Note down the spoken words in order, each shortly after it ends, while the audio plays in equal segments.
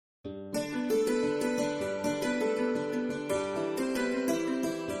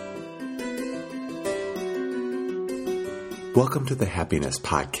Welcome to the Happiness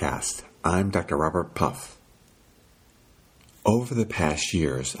Podcast. I'm Dr. Robert Puff. Over the past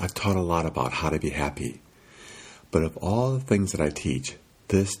years, I've taught a lot about how to be happy. But of all the things that I teach,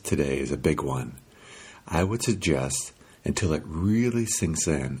 this today is a big one. I would suggest, until it really sinks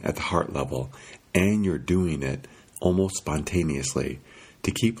in at the heart level, and you're doing it almost spontaneously,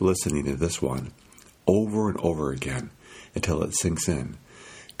 to keep listening to this one over and over again until it sinks in.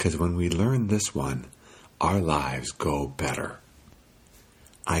 Because when we learn this one, our lives go better.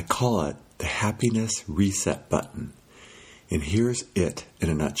 I call it the happiness reset button. And here's it in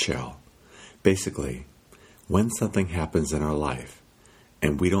a nutshell. Basically, when something happens in our life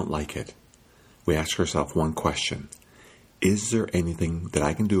and we don't like it, we ask ourselves one question. Is there anything that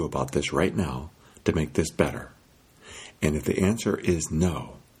I can do about this right now to make this better? And if the answer is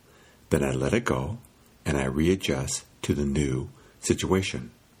no, then I let it go and I readjust to the new situation.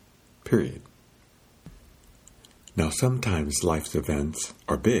 Period. Now, sometimes life's events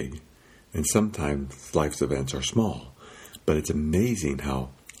are big, and sometimes life's events are small. But it's amazing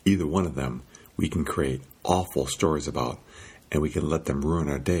how either one of them we can create awful stories about, and we can let them ruin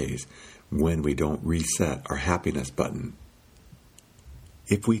our days when we don't reset our happiness button.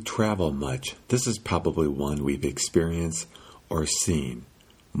 If we travel much, this is probably one we've experienced or seen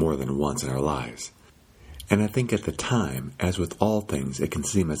more than once in our lives. And I think at the time, as with all things, it can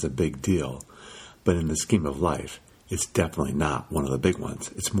seem as a big deal. But in the scheme of life, it's definitely not one of the big ones.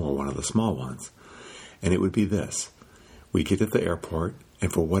 It's more one of the small ones. And it would be this. We get at the airport,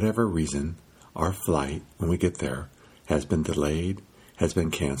 and for whatever reason, our flight, when we get there, has been delayed, has been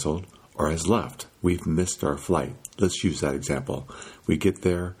canceled, or has left. We've missed our flight. Let's use that example. We get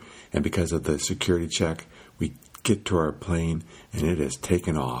there, and because of the security check, we get to our plane, and it has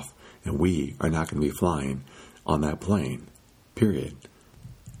taken off, and we are not going to be flying on that plane. Period.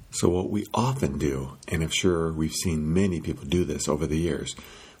 So what we often do, and I'm sure we've seen many people do this over the years,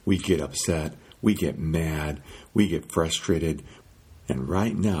 we get upset, we get mad, we get frustrated, and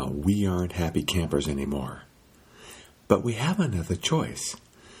right now we aren't happy campers anymore. But we have another choice.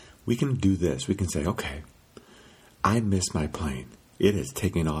 We can do this. We can say, okay, I missed my plane. It has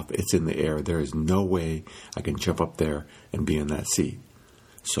taken off. It's in the air. There is no way I can jump up there and be in that seat.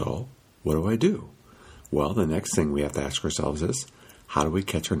 So what do? Well, the next thing we have to ask ourselves is, how do we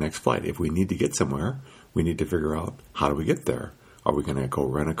catch our next flight? If we need to get somewhere, we need to figure out how do we get there. Are we going to go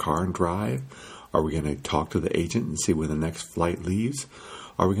rent a car and drive? Are we going to talk to the agent and see when the next flight leaves?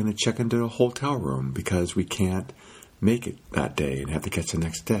 Are we going to check into a hotel room because we can't make it that day and have to catch the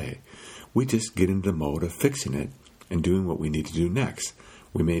next day? We just get into the mode of fixing it and doing what we need to do next.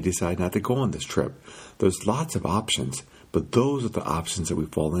 We may decide not to go on this trip. There's lots of options, but those are the options that we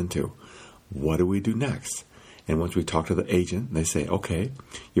fall into. What do we do next? And once we talk to the agent, they say, okay,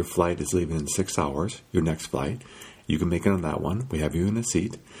 your flight is leaving in 6 hours, your next flight. You can make it on that one. We have you in a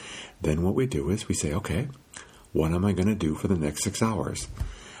seat. Then what we do is we say, okay, what am I going to do for the next 6 hours?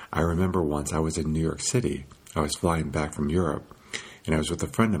 I remember once I was in New York City. I was flying back from Europe, and I was with a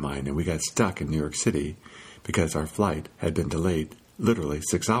friend of mine, and we got stuck in New York City because our flight had been delayed literally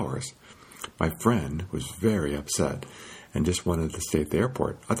 6 hours. My friend was very upset and just wanted to stay at the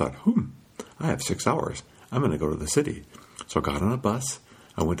airport. I thought, I have 6 hours. I'm going to go to the city. So I got on a bus.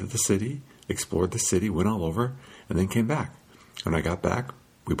 I went to the city, explored the city, went all over, and then came back. When I got back,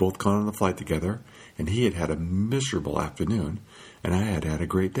 we both got on the flight together, and he had had a miserable afternoon, and I had had a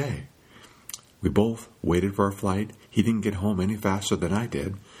great day. We both waited for our flight. He didn't get home any faster than I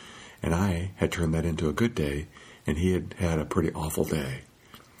did, and I had turned that into a good day, and he had had a pretty awful day.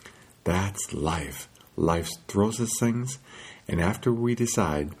 That's life. Life throws us things, and after we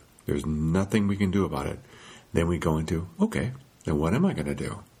decide there's nothing we can do about it, then we go into, okay, then what am I going to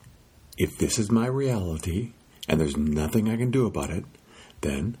do? If this is my reality and there's nothing I can do about it,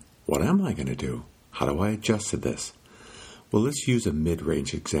 then what am I going to do? How do I adjust to this? Well, let's use a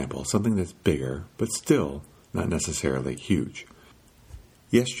mid-range example, something that's bigger, but still not necessarily huge.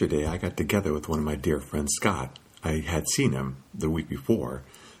 Yesterday, I got together with one of my dear friends, Scott. I had seen him the week before,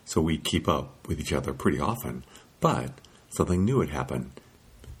 so we keep up with each other pretty often, but something new had happened.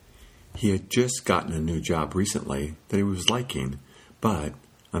 He had just gotten a new job recently that he was liking, but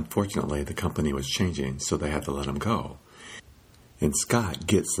unfortunately the company was changing, so they had to let him go. And Scott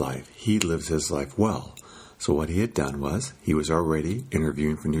gets life. He lives his life well. So what he had done was, he was already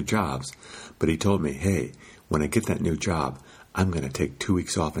interviewing for new jobs, but he told me, hey, when I get that new job, I'm going to take 2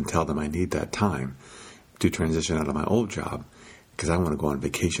 weeks off and tell them I need that time to transition out of my old job because I want to go on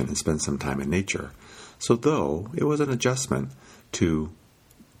vacation and spend some time in nature. So though it was an adjustment to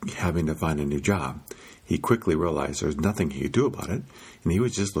having to find a new job, he quickly realized there's nothing he could do about it, and he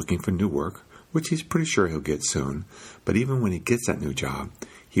was just looking for new work which he's pretty sure he'll get soon. But even when he gets that new job,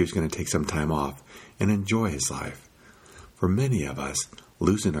 he was going to take some time off and enjoy his life. For many of us,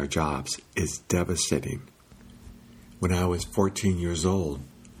 losing our jobs is devastating. When I was 14 years old,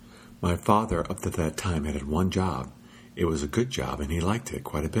 my father up to that time had one job. It was a good job and he liked it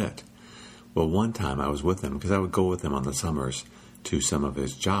quite a bit. Well, one time I was with him because I would go with him on the summers to some of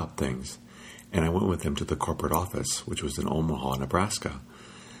his job things. And I went with him to the corporate office, which was in Omaha, Nebraska.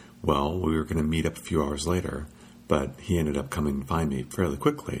 Well, we were going to meet up a few hours later, but he ended up coming to find me fairly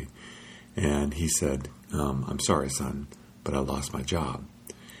quickly. And he said, I'm sorry, son, but I lost my job.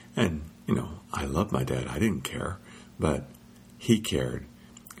 And, I loved my dad. I didn't care, but he cared.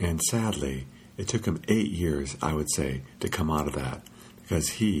 And sadly, it took him 8 years, I would say, to come out of that because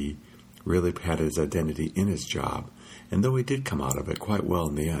he really had his identity in his job. And though he did come out of it quite well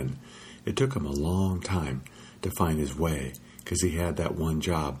in the end, it took him a long time to find his way because he had that one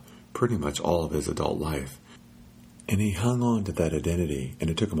job pretty much all of his adult life. And he hung on to that identity, and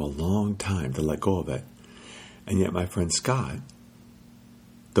it took him a long time to let go of it. And yet my friend Scott,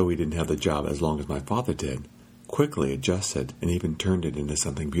 though he didn't have the job as long as my father did, quickly adjusted and even turned it into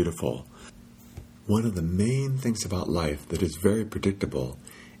something beautiful. One of the main things about life that is very predictable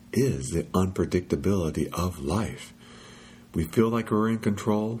is the unpredictability of life. We feel like we're in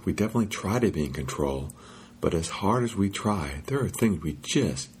control. We definitely try to be in control. But as hard as we try, there are things we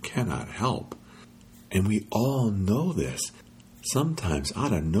just cannot help. And we all know this. Sometimes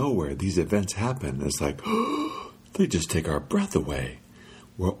out of nowhere, these events happen. It's like, they just take our breath away.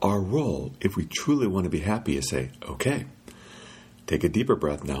 Well, our role, if we truly want to be happy, is say, okay, take a deeper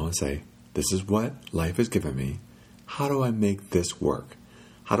breath now and say, this is what life has given me. How do I make this work?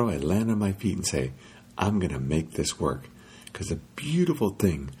 How do I land on my feet and say, I'm going to make this work? Because the beautiful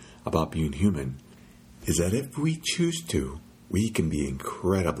thing about being human is that if we choose to, we can be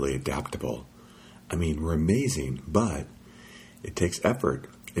incredibly adaptable. I mean, we're amazing, but it takes effort.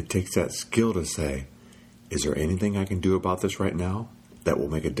 It takes that skill to say, is there anything I can do about this right now that will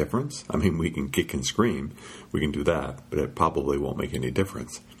make a difference? I mean, we can kick and scream. We can do that, but it probably won't make any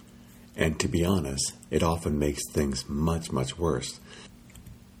difference. And to be honest, it often makes things much, much worse.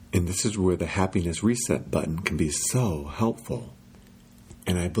 And this is where the happiness reset button can be so helpful.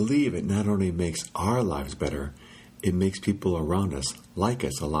 And I believe it not only makes our lives better, it makes people around us like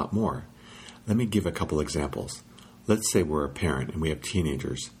us a lot more. Let me give a couple examples. Let's say we're a parent and we have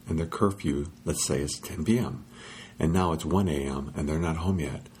teenagers and their curfew, let's say, is 10 p.m. And now it's 1 a.m. and they're not home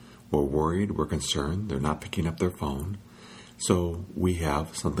yet. We're worried, we're concerned, they're not picking up their phone. So we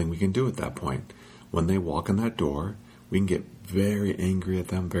have something we can do at that point. When they walk in that door, we can get very angry at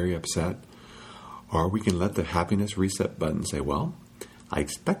them, very upset. Or we can let the happiness reset button say, well, I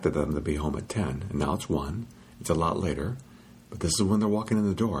expected them to be home at 10, and now it's 1. It's a lot later, but this is when they're walking in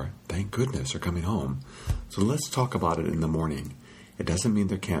the door. Thank goodness they're coming home. So let's talk about it in the morning. It doesn't mean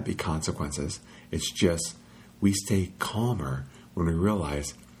there can't be consequences. It's just we stay calmer when we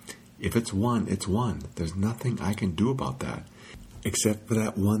realize if it's 1, it's 1. There's nothing I can do about that. Except for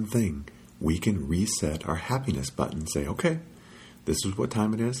that one thing. We can reset our happiness button. Say, okay, this is what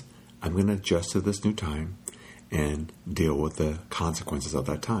time it is. I'm going to adjust to this new time and deal with the consequences of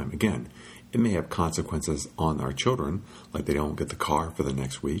that time. Again, it may have consequences on our children, like they don't get the car for the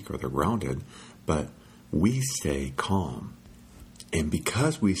next week or they're grounded, but we stay calm. And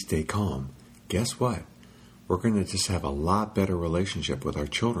because we stay calm, guess what? We're going to just have a lot better relationship with our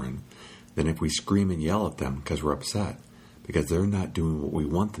children than if we scream and yell at them because we're upset, because they're not doing what we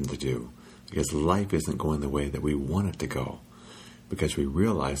want them to do, because life isn't going the way that we want it to go, because we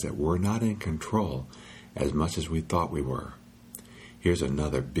realize that we're not in control as much as we thought we were. Here's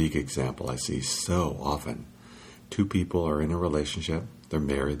another big example I see so often. 2 people are in a relationship, they're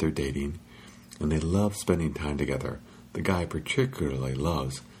married, they're dating, and they love spending time together. The guy particularly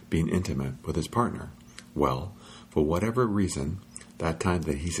loves being intimate with his partner. Well, for whatever reason, that time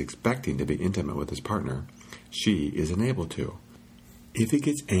that he's expecting to be intimate with his partner, she isn't able to. If he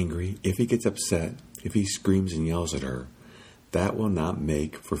gets angry, if he gets upset, if he screams and yells at her, that will not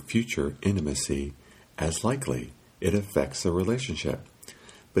make for future intimacy as likely. It affects the relationship.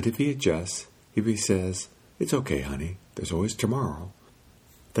 But if he adjusts, if he says, it's okay, honey, there's always tomorrow,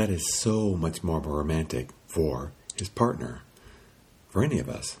 that is so much more romantic for his partner, for any of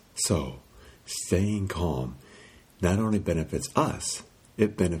us. So, staying calm not only benefits us,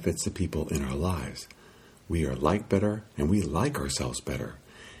 it benefits the people in our lives. We are liked better, and we like ourselves better.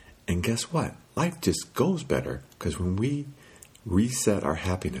 And guess what? Life just goes better, because when we reset our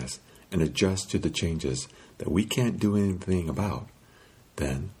happiness and adjust to the changes that we can't do anything about,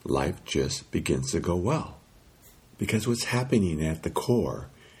 then life just begins to go well. Because what's happening at the core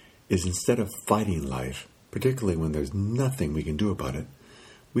is instead of fighting life, particularly when there's nothing we can do about it,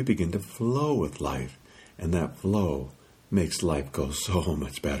 we begin to flow with life, and that flow makes life go so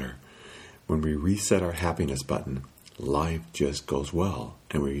much better. When we reset our happiness button, life just goes well,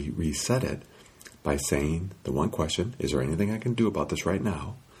 and we reset it by saying the one question, is there anything I can do about this right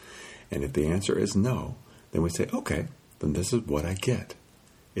now? And if the answer is no, then we say, okay, then this is what I get.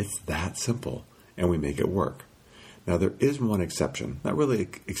 It's that simple, and we make it work. Now, there is one exception, not really an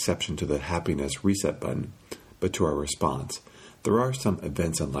exception to the happiness reset button, but to our response. There are some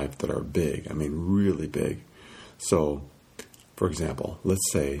events in life that are big, really big. So, for example,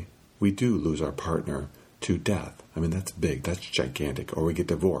 let's say we do lose our partner to death. That's big, that's gigantic. Or we get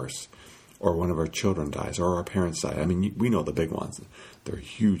divorced, or one of our children dies, or our parents die. We know the big ones. They're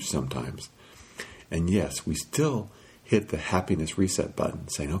huge sometimes. And yes, we still hit the happiness reset button,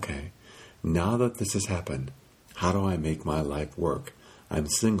 saying, okay, now that this has happened, how do I make my life work? I'm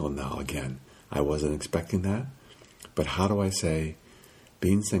single now again. I wasn't expecting that. But how do I say,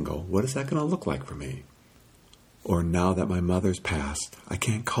 being single, what is that going to look like for me? Or now that my mother's passed, I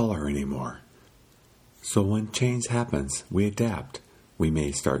can't call her anymore. So when change happens, we adapt. We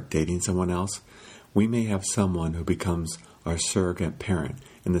may start dating someone else. We may have someone who becomes our surrogate parent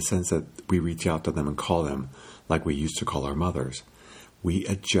in the sense that we reach out to them and call them like we used to call our mothers. We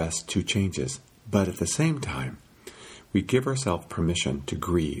adjust to changes. But at the same time, we give ourselves permission to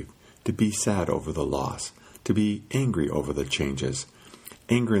grieve, to be sad over the loss, to be angry over the changes.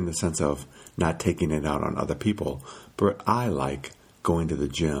 Anger in the sense of not taking it out on other people, but I like going to the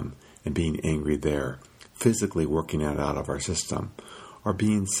gym and being angry there, physically working it out of our system, or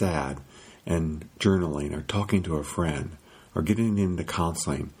being sad and journaling or talking to a friend or getting into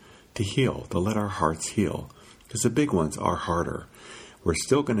counseling to heal, to let our hearts heal. Because the big ones are harder. We're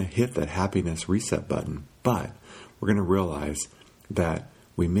still going to hit that happiness reset button, but we're going to realize that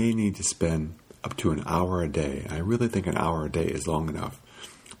we may need to spend up to an hour a day. I really think an hour a day is long enough,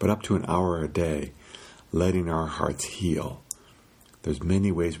 but up to an hour a day letting our hearts heal. There's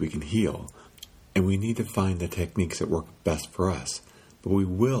many ways we can heal, and we need to find the techniques that work best for us. But we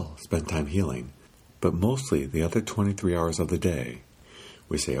will spend time healing. But mostly the other 23 hours of the day,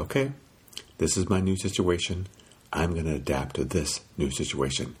 we say, okay, this is my new situation. I'm going to adapt to this new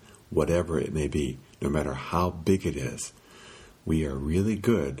situation, whatever it may be, no matter how big it is. We are really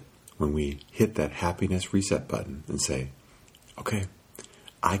good when we hit that happiness reset button and say, okay,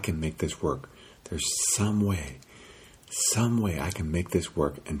 I can make this work. There's some way I can make this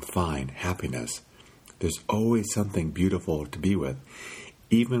work and find happiness. There's always something beautiful to be with,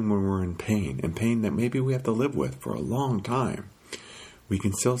 even when we're in pain that maybe we have to live with for a long time. We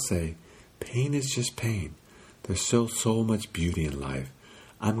can still say, pain is just pain. There's still so much beauty in life.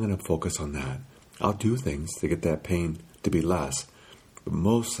 I'm going to focus on that. I'll do things to get that pain to be less, but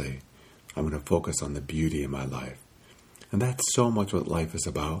mostly I'm going to focus on the beauty in my life. And that's so much what life is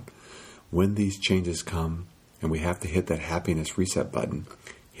about. When these changes come and we have to hit that happiness reset button,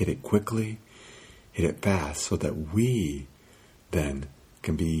 hit it quickly, hit it fast so that we then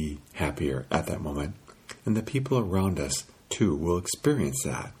can be happier at that moment. And the people around us, too, will experience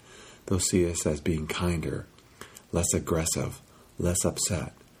that. They'll see us as being kinder, less aggressive, less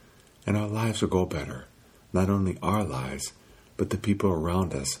upset. And our lives will go better. Not only our lives, but the people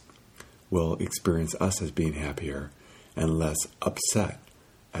around us will experience us as being happier and less upset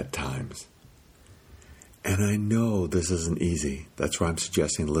at times. And I know this isn't easy. That's why I'm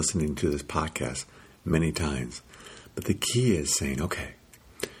suggesting listening to this podcast many times. But the key is saying, okay,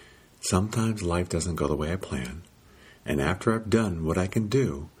 sometimes life doesn't go the way I plan. And after I've done what I can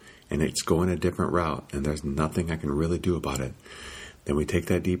do, and it's going a different route, and there's nothing I can really do about it, then we take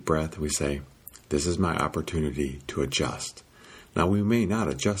that deep breath and we say, this is my opportunity to adjust. Now, we may not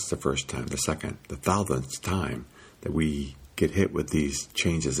adjust the first time, the second, the thousandth time that we get hit with these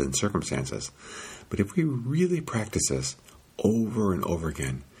changes in circumstances. But if we really practice this over and over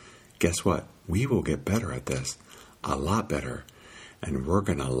again, guess what? We will get better at this, a lot better, and we're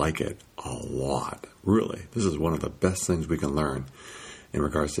going to like it a lot. Really, this is one of the best things we can learn in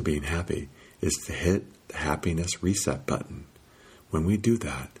regards to being happy, is to hit the happiness reset button. When we do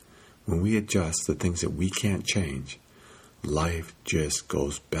that, when we adjust the things that we can't change, life just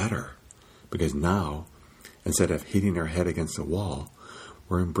goes better. Because now, instead of hitting our head against the wall,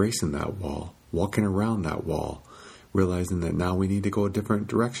 we're embracing that wall, walking around that wall, realizing that now we need to go a different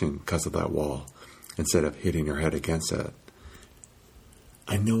direction because of that wall, instead of hitting our head against it.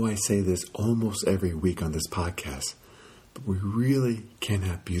 I know I say this almost every week on this podcast, but we really can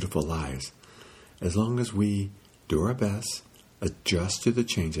have beautiful lives as long as we do our best, adjust to the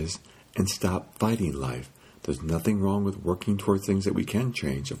changes, and stop fighting life There's nothing wrong with working towards things that we can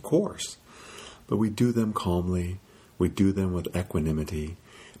change, of course. But we do them calmly. We do them with equanimity.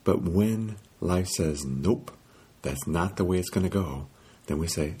 But when life says, nope, that's not the way it's going to go, then we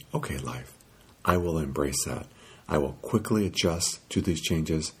say, okay, life, I will embrace that. I will quickly adjust to these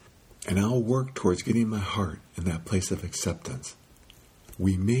changes, and I'll work towards getting my heart in that place of acceptance.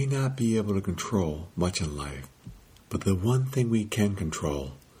 We may not be able to control much in life, but the one thing we can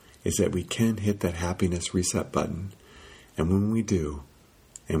control is that we can hit that happiness reset button, and when we do,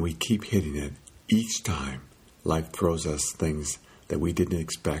 and we keep hitting it, each time life throws us things that we didn't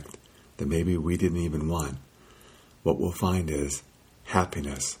expect, that maybe we didn't even want, what we'll find is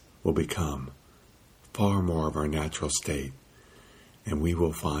happiness will become far more of our natural state, and we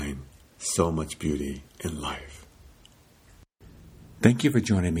will find so much beauty in life. Thank you for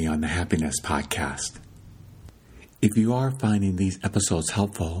joining me on the Happiness Podcast. If you are finding these episodes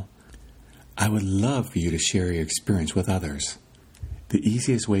helpful, I would love for you to share your experience with others. The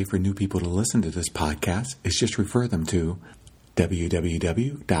easiest way for new people to listen to this podcast is just refer them to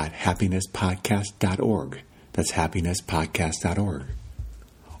www.happinesspodcast.org. That's happinesspodcast.org.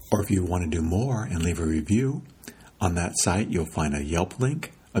 Or if you want to do more and leave a review, on that site you'll find a Yelp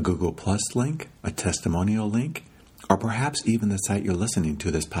link, a Google Plus link, a testimonial link, or perhaps even the site you're listening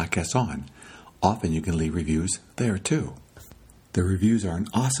to this podcast on. Often you can leave reviews there too. The reviews are an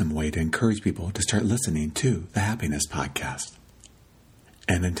awesome way to encourage people to start listening to the Happiness Podcast.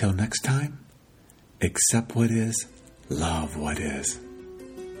 And until next time, accept what is, love what is.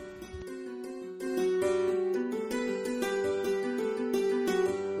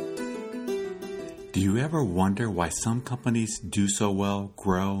 Do you ever wonder why some companies do so well,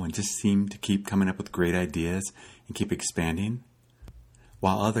 grow, and just seem to keep coming up with great ideas and keep expanding,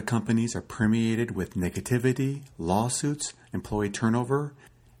 while other companies are permeated with negativity, lawsuits, employee turnover,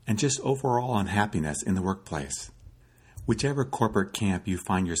 and just overall unhappiness in the workplace? Whichever corporate camp you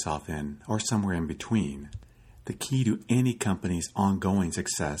find yourself in, or somewhere in between, the key to any company's ongoing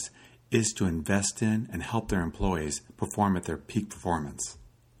success is to invest in and help their employees perform at their peak performance.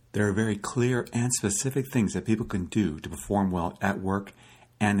 There are very clear and specific things that people can do to perform well at work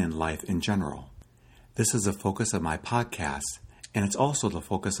and in life in general. This is the focus of my podcast, and it's also the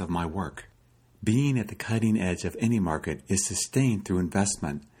focus of my work. Being at the cutting edge of any market is sustained through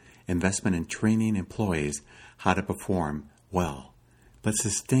investment in training employees how to perform well. But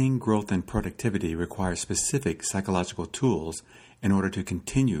sustained growth and productivity requires specific psychological tools in order to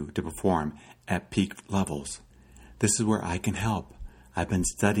continue to perform at peak levels. This is where I can help. I've been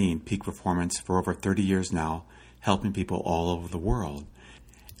studying peak performance for over 30 years now, helping people all over the world.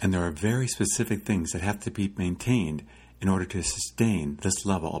 And there are very specific things that have to be maintained in order to sustain this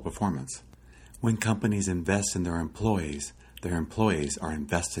level of performance. When companies invest in their employees are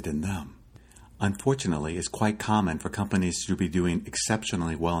invested in them. Unfortunately, it's quite common for companies to be doing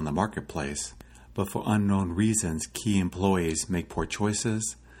exceptionally well in the marketplace, but for unknown reasons, key employees make poor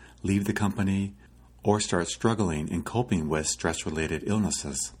choices, leave the company, or start struggling in coping with stress-related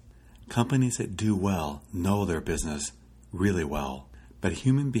illnesses. Companies that do well know their business really well, but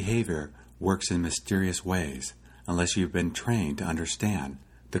human behavior works in mysterious ways unless you've been trained to understand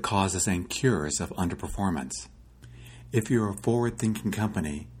the causes and cures of underperformance. If you're a forward-thinking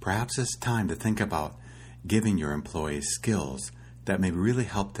company, perhaps it's time to think about giving your employees skills that may really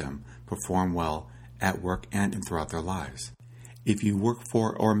help them perform well at work and throughout their lives. If you work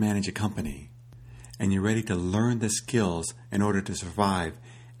for or manage a company, and you're ready to learn the skills in order to survive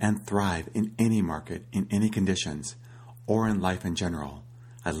and thrive in any market, in any conditions, or in life in general,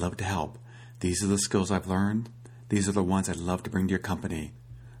 I'd love to help. These are the skills I've learned. These are the ones I'd love to bring to your company.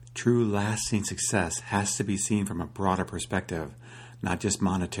 True lasting success has to be seen from a broader perspective, not just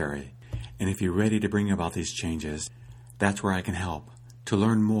monetary. And if you're ready to bring about these changes, that's where I can help. To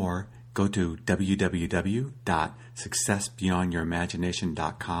learn more, go to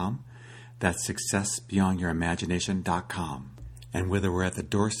www.successbeyondyourimagination.com. That's successbeyondyourimagination.com. And whether we're at the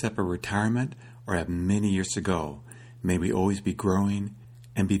doorstep of retirement or have many years to go, may we always be growing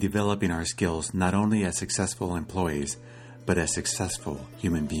and be developing our skills not only as successful employees, but as successful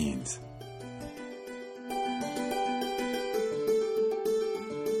human beings.